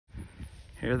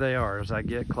Here they are as I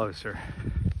get closer,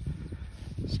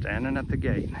 standing at the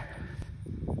gate.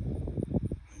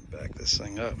 Back this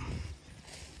thing up.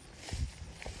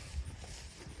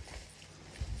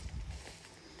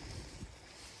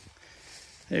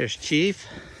 There's Chief.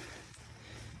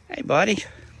 Hey, buddy.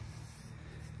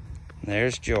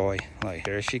 There's Joy. Look,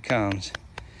 here she comes.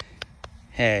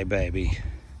 Hey, baby.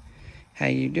 How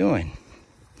you doing?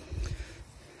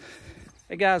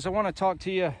 Hey, guys, I want to talk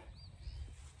to you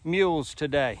mules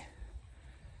today.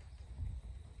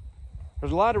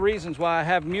 There's a lot of reasons why I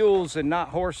have mules and not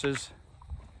horses.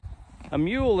 A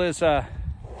mule is a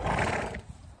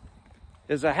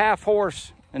half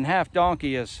horse and half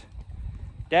donkey. His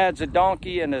dad's a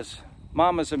donkey and his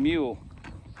mama's a mule.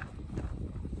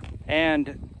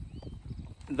 And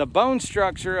the bone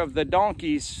structure of the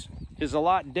donkeys is a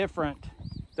lot different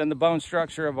than the bone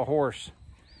structure of a horse.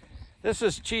 This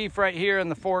is Chief right here in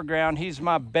the foreground. He's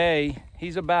my bay.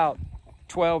 He's about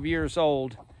 12 years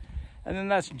old. And then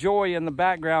that's Joy in the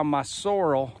background, my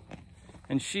sorrel,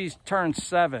 and she's turned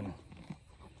 7.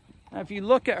 Now, if you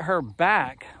look at her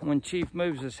back when Chief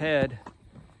moves his head,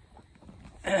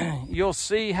 you'll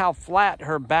see how flat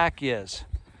her back is.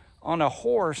 On a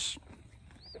horse,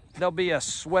 there'll be a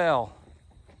swell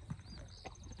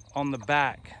on the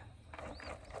back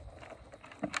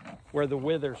where the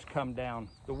withers come down.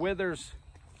 The withers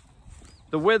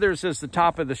is the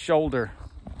top of the shoulder.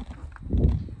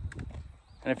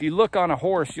 And if you look on a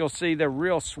horse, you'll see they're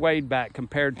real swayed back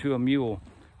compared to a mule.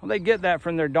 Well, they get that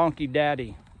from their donkey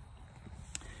daddy.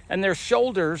 And their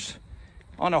shoulders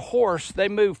on a horse, they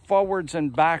move forwards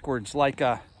and backwards like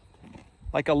a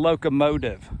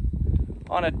locomotive.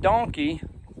 On a donkey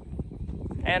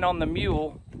and on the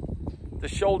mule, the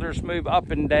shoulders move up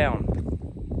and down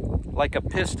like a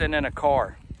piston in a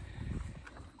car.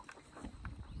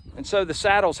 And so the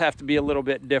saddles have to be a little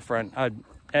bit different.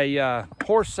 A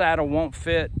horse saddle won't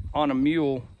fit on a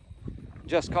mule,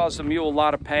 just cause the mule a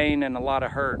lot of pain and a lot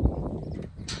of hurt.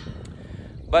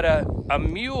 But a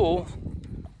mule,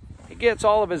 he gets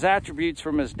all of his attributes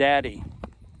from his daddy.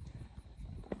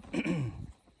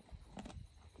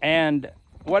 And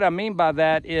what I mean by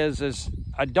that is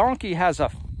a donkey has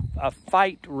a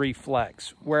fight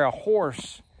reflex, where a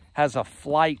horse has a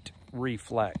flight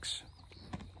reflex.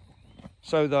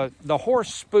 So the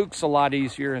horse spooks a lot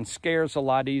easier and scares a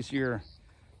lot easier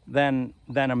than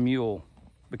a mule,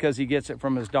 because he gets it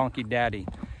from his donkey daddy.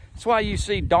 That's why you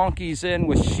see donkeys in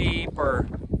with sheep or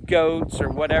goats or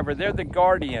whatever. They're the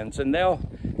guardians, and they'll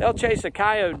chase a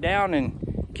coyote down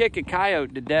and kick a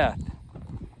coyote to death.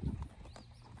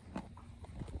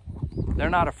 They're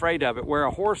not afraid of it, where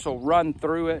a horse will run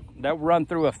through it. They'll run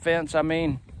through a fence,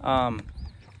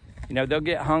 you know, they'll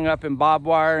get hung up in barbed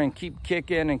wire and keep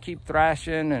kicking and keep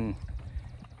thrashing. And,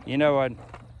 you know,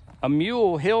 a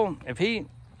mule,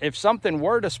 if something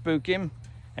were to spook him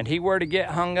and he were to get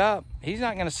hung up, he's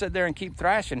not going to sit there and keep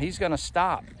thrashing. He's going to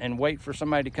stop and wait for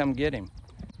somebody to come get him.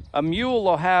 A mule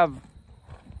will have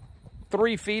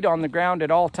 3 feet on the ground at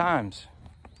all times,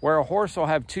 where a horse will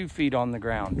have 2 feet on the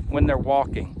ground when they're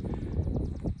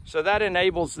walking. So that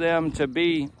enables them to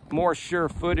be more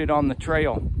sure-footed on the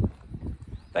trail.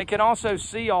 They can also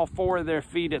see all 4 of their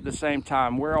feet at the same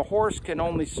time, where a horse can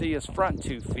only see his front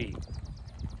 2 feet.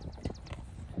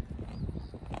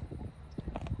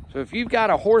 So if you've got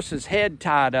a horse's head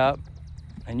tied up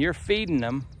and you're feeding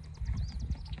them,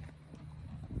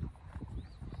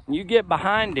 and you get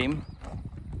behind him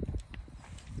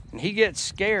and he gets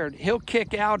scared, he'll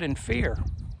kick out in fear.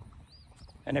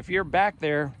 And if you're back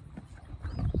there,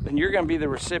 then you're going to be the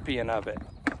recipient of it.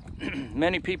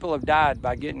 Many people have died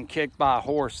by getting kicked by a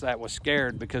horse that was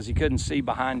scared because he couldn't see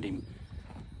behind him.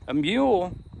 A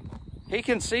mule, he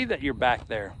can see that you're back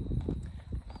there.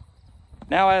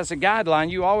 Now, as a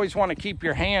guideline, you always want to keep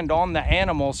your hand on the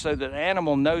animal so that the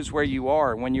animal knows where you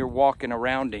are when you're walking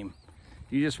around him.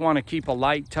 You just want to keep a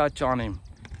light touch on him.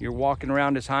 You're walking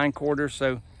around his hindquarters,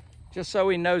 so just so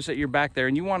he knows that you're back there,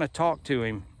 and you want to talk to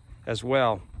him as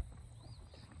well.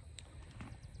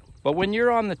 But when you're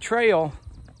on the trail,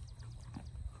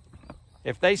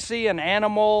 if they see an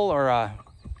animal or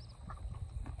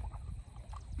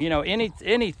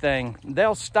anything,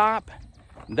 they'll stop,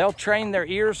 they'll train their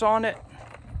ears on it,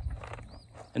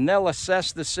 and they'll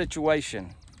assess the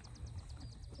situation.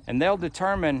 And they'll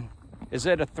determine, is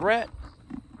it a threat?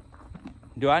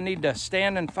 Do I need to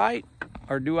stand and fight,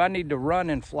 or do I need to run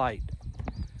in flight?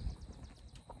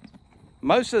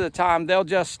 Most of the time, they'll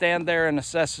just stand there and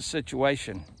assess the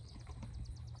situation.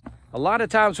 A lot of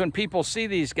times when people see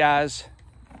these guys,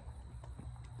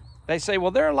 they say,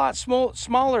 well, they're a lot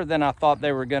smaller than I thought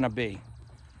they were going to be.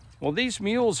 Well, these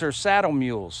mules are saddle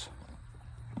mules.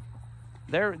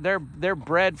 They're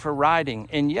bred for riding.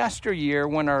 In yesteryear,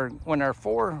 when our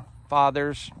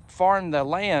forefathers farmed the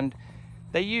land,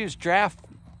 they used draft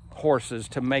horses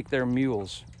to make their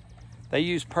mules. They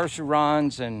used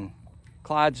Percherons and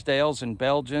Clydesdales and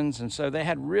Belgians, and so they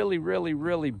had really, really,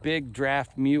 really big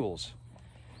draft mules.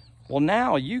 Well,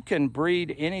 now you can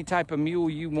breed any type of mule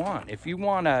you want. If you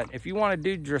want to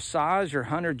do dressage or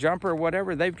hunter jumper or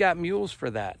whatever, they've got mules for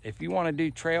that. If you want to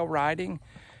do trail riding,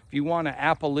 if you want an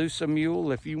Appaloosa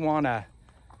mule, if you want a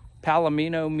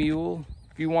Palomino mule,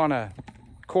 if you want a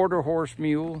quarter horse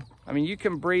mule, I mean, you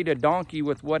can breed a donkey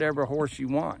with whatever horse you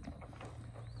want.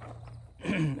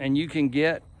 And you can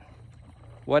get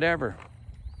whatever.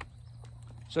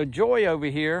 So Joy over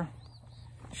here,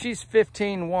 she's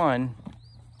 15-1,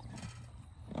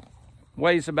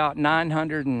 weighs about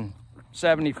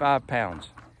 975 pounds.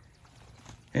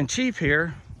 And Chief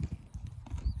here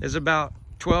is about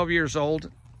 12 years old,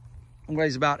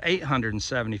 weighs about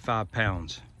 875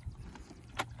 pounds.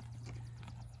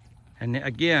 And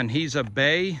again, he's a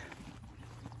bay,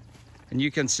 and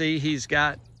you can see he's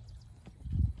got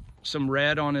some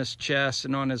red on his chest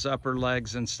and on his upper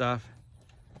legs and stuff.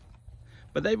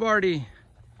 But they've already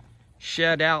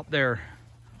shed out their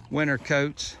winter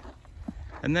coats.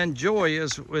 And then Joy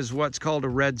is what's called a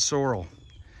red sorrel.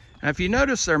 And if you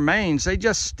notice their manes, they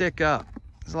just stick up.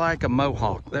 It's like a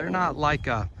mohawk. They're not like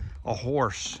a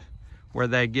horse where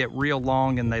they get real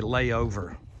long and they lay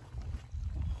over.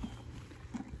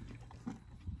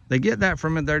 They get that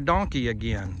from their donkey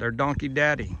again, their donkey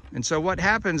daddy. And so what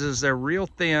happens is they're real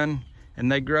thin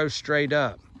and they grow straight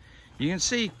up. You can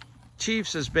see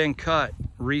Chief's has been cut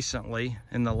recently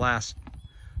in the last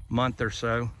month or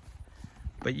so.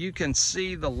 But you can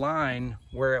see the line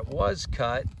where it was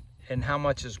cut and how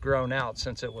much has grown out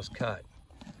since it was cut.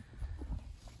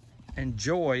 And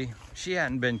Joy, she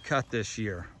hadn't been cut this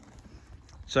year.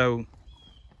 So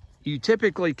you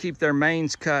typically keep their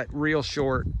manes cut real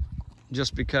short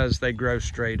just because they grow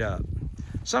straight up.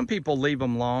 Some people leave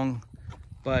them long,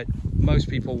 but most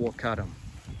people will cut them.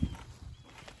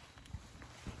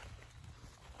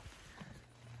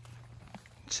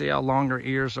 See how long her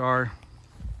ears are?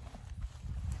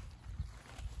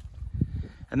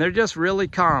 And they're just really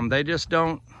calm. They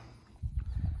don't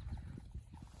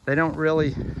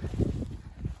really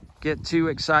get too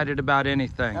excited about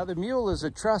anything. Now the mule is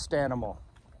a trust animal.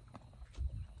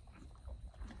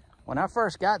 When I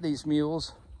first got these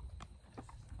mules,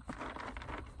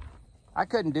 I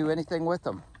couldn't do anything with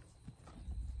them.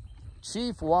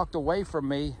 Chief walked away from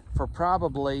me for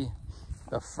probably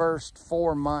the first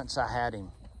 4 months I had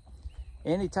him.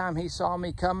 Anytime he saw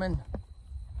me coming,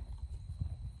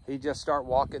 he'd just start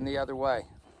walking the other way.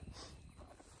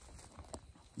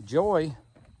 Joy,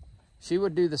 she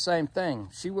would do the same thing.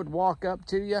 She would walk up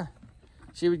to you.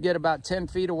 She would get about 10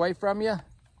 feet away from you.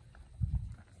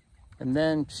 And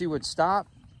then she would stop.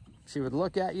 She would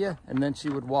look at you, and then she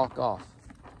would walk off.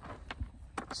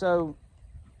 So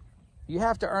you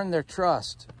have to earn their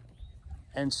trust.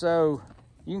 And so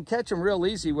you can catch them real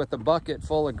easy with a bucket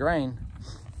full of grain.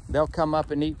 They'll come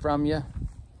up and eat from you,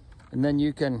 and then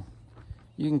you can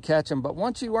catch them. But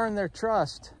once you earn their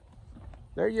trust,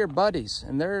 they're your buddies,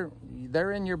 and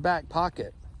they're in your back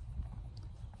pocket.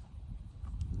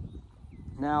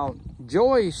 Now,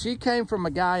 Joy, she came from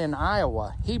a guy in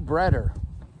Iowa. He bred her,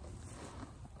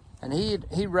 and he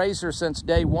raised her since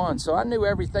day one. So I knew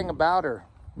everything about her,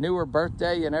 knew her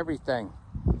birthday and everything.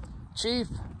 Chief,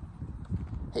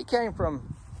 he came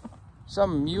from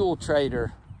some mule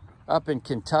trader up in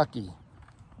Kentucky.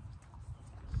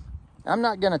 I'm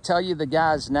not going to tell you the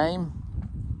guy's name,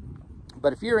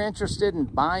 but if you're interested in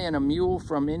buying a mule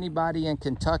from anybody in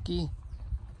Kentucky,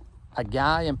 a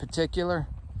guy in particular,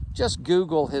 just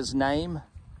Google his name.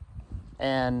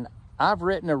 And I've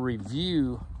written a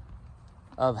review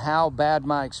of how bad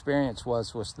my experience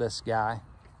was with this guy.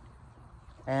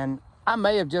 And I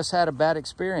may have just had a bad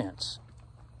experience.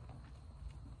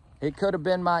 It could have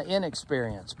been my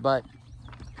inexperience, but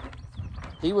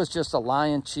he was just a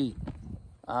lying cheat.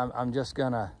 I'm just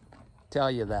gonna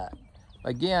tell you that.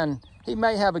 Again, he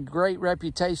may have a great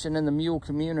reputation in the mule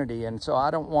community, and so I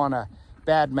don't want to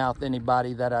badmouth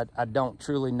anybody that I don't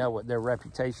truly know what their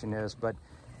reputation is, but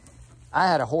I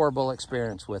had a horrible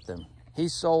experience with him. He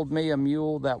sold me a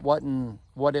mule that wasn't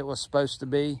what it was supposed to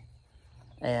be,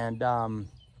 and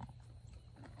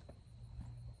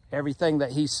everything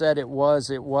that he said it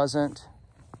wasn't.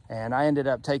 And I ended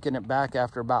up taking it back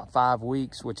after about 5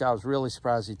 weeks, which I was really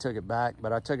surprised he took it back.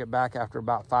 But I took it back after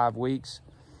about 5 weeks,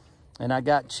 and I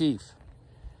got Chief.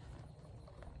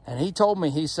 And he told me,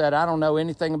 he said, I don't know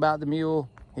anything about the mule.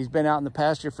 He's been out in the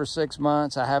pasture for 6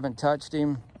 months. I haven't touched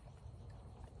him.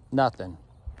 Nothing.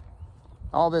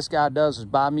 All this guy does is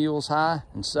buy mules high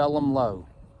and sell them low,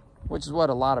 which is what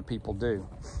a lot of people do.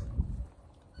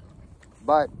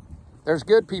 But there's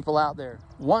good people out there.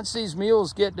 Once these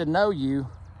mules get to know you,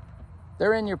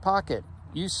 they're in your pocket.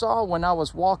 You saw when I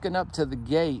was walking up to the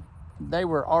gate, they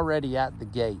were already at the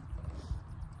gate.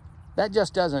 That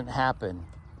just doesn't happen.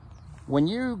 When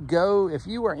you go, if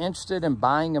you are interested in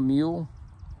buying a mule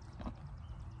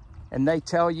and they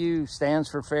tell you stands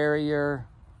for farrier,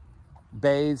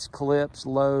 bathes, clips,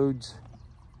 loads,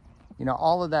 you know,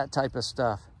 all of that type of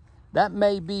stuff, that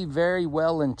may be very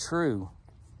well and true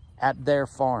at their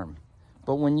farm.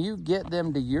 But when you get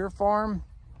them to your farm,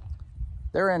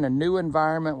 they're in a new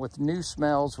environment with new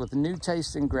smells, with new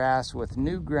tasting grass, with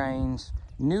new grains,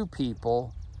 new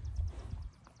people,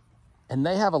 and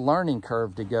they have a learning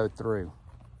curve to go through.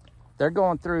 They're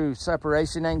going through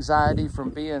separation anxiety from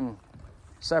being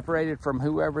separated from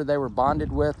whoever they were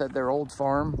bonded with at their old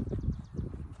farm.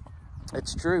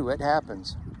 It's true, it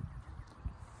happens.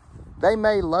 They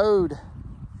may load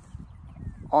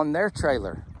on their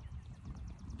trailer,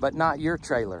 but not your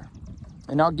trailer.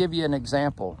 And I'll give you an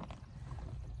example.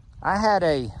 I had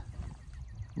a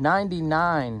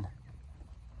 99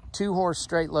 2-horse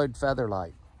straight load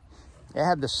Featherlight. It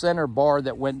had the center bar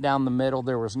that went down the middle.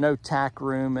 There was no tack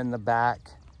room in the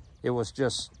back. It was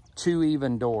just 2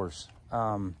 even doors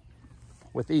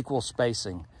with equal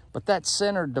spacing. But that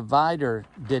center divider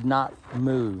did not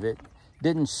move. It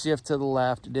didn't shift to the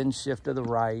left. It didn't shift to the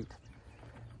right.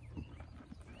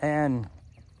 And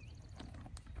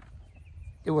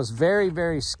it was very,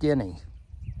 very skinny.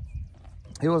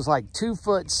 It was like 2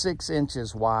 foot 6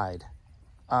 inches wide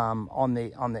on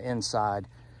the inside,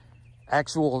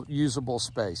 actual usable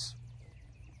space,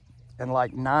 and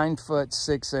like 9 foot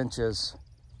 6 inches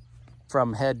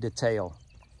from head to tail.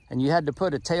 And you had to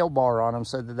put a tail bar on them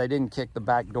so that they didn't kick the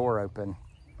back door open,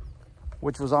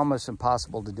 which was almost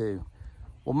impossible to do.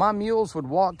 Well, my mules would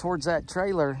walk towards that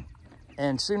trailer,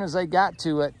 and as soon as they got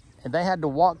to it, and they had to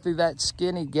walk through that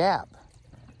skinny gap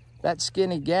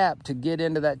to get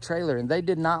into that trailer. And they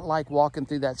did not like walking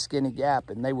through that skinny gap,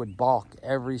 and they would balk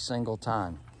every single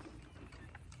time.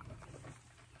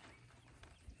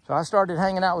 So I started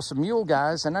hanging out with some mule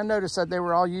guys, and I noticed that they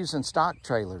were all using stock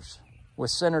trailers with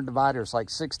center dividers, like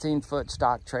 16-foot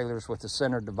stock trailers with a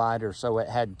center divider, so it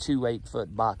had 2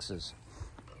 8-foot boxes.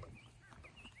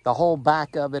 The whole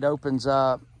back of it opens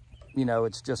up, you know,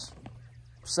 it's just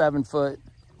 7 foot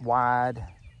wide,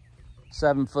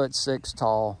 7 foot 6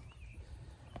 tall.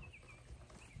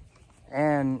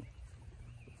 And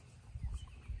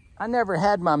I never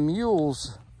had my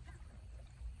mules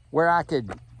where I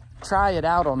could try it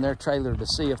out on their trailer to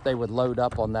see if they would load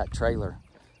up on that trailer.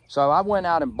 So I went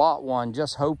out and bought one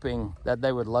just hoping that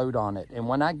they would load on it. And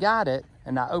when I got it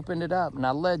and I opened it up and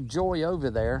I led Joy over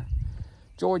there,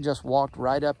 Joy just walked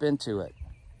right up into it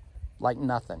like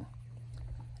nothing.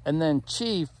 And then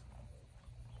Chief,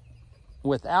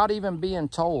 without even being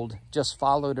told, just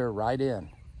followed her right in.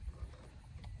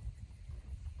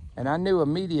 And I knew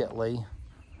immediately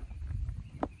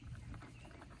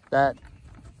that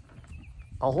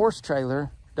a horse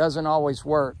trailer doesn't always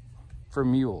work for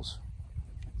mules.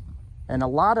 And a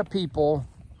lot of people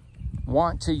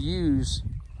want to use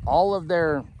all of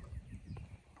their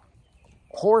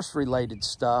horse-related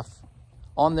stuff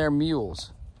on their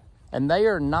mules. And they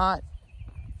are not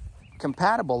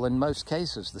compatible in most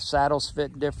cases. The saddles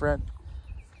fit different.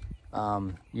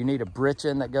 You need a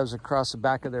britchin that goes across the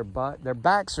back of their butt. Their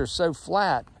backs are so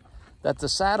flat that the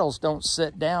saddles don't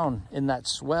sit down in that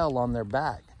swell on their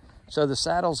back. So the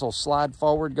saddles will slide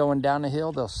forward going down a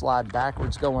hill, they'll slide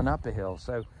backwards going up a hill.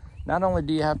 So not only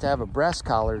do you have to have a breast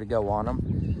collar to go on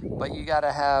them, but you got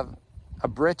to have a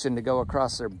britchin to go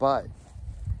across their butt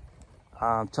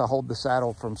to hold the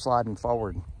saddle from sliding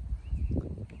forward.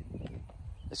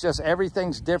 It's just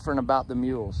everything's different about the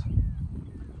mules.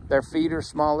 Their feet are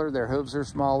smaller, their hooves are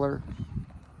smaller.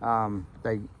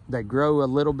 They grow a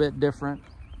little bit different.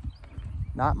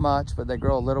 Not much, but they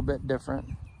grow a little bit different.